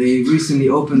 they recently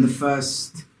opened the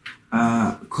first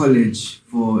college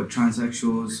for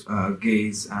transsexuals,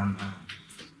 gays, and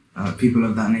people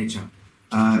of that nature.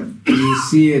 Do you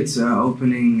see it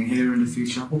opening here in the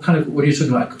future? What are you talking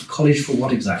about? College for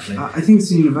what exactly? I think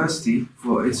it's a university.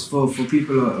 It's for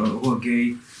people who are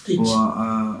gay,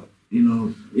 or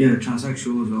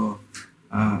transsexuals, or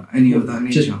any of that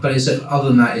nature. But other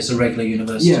than that, it's a regular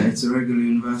university. Yeah, it's a regular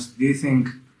university. Do you think?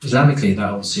 Islamically,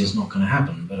 that obviously is not going to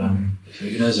happen, but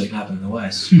who knows what can happen in the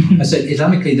West. I said,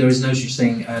 Islamically, there is no such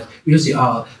thing as, we don't say,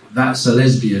 that's a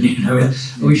lesbian,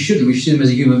 We shouldn't. We should see them as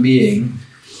a human being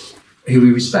who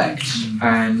we respect.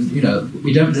 And, we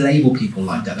don't label people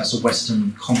like that. That's a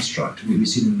Western construct. We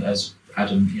see them as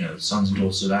Adam, sons and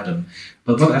daughters of Adam.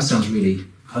 But that sounds really,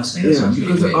 personally, that sounds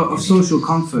really weird. Of social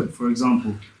comfort, for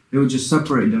example, they would just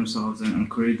separate themselves and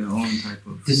create their own type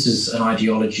of... This is an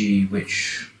ideology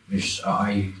which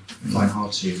I find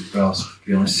hard to grasp, to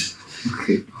be honest.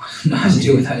 Okay. How to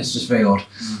deal with that is just very odd.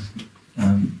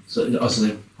 So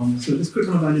this quick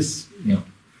one about this. Yeah.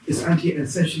 This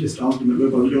anti-essentialist argument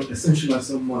whereby you don't essentialize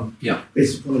someone Yeah.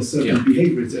 based upon a certain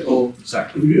behaviour, is it? Or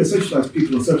exactly. if you essentialize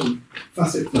people on certain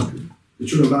facets, like the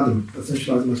children of Adam,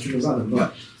 essentialize them as children of Adam,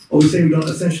 but or we say we don't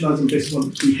essentialize them based on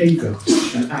behaviour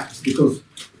and acts because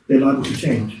they're liable to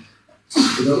change.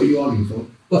 Is that what you're arguing for?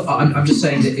 Well, I'm just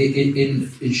saying that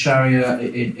in Sharia,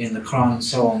 in the Quran and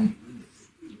so on,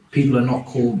 people are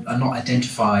not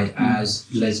identified as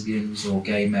lesbians or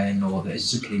gay men, or they're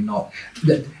simply not.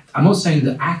 I'm not saying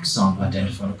that acts aren't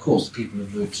identified, of course, people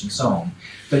of roots and so on,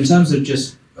 but in terms of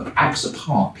just acts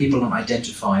apart, people aren't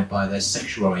identified by their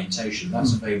sexual orientation.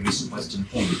 That's a very recent Western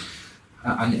thing.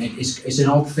 And it's an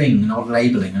odd thing, an odd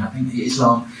labelling, and I think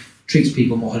Islam treats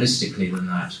people more holistically than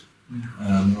that,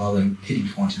 rather than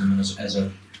pinpointing them as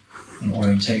an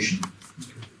orientation,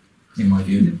 in my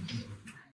view.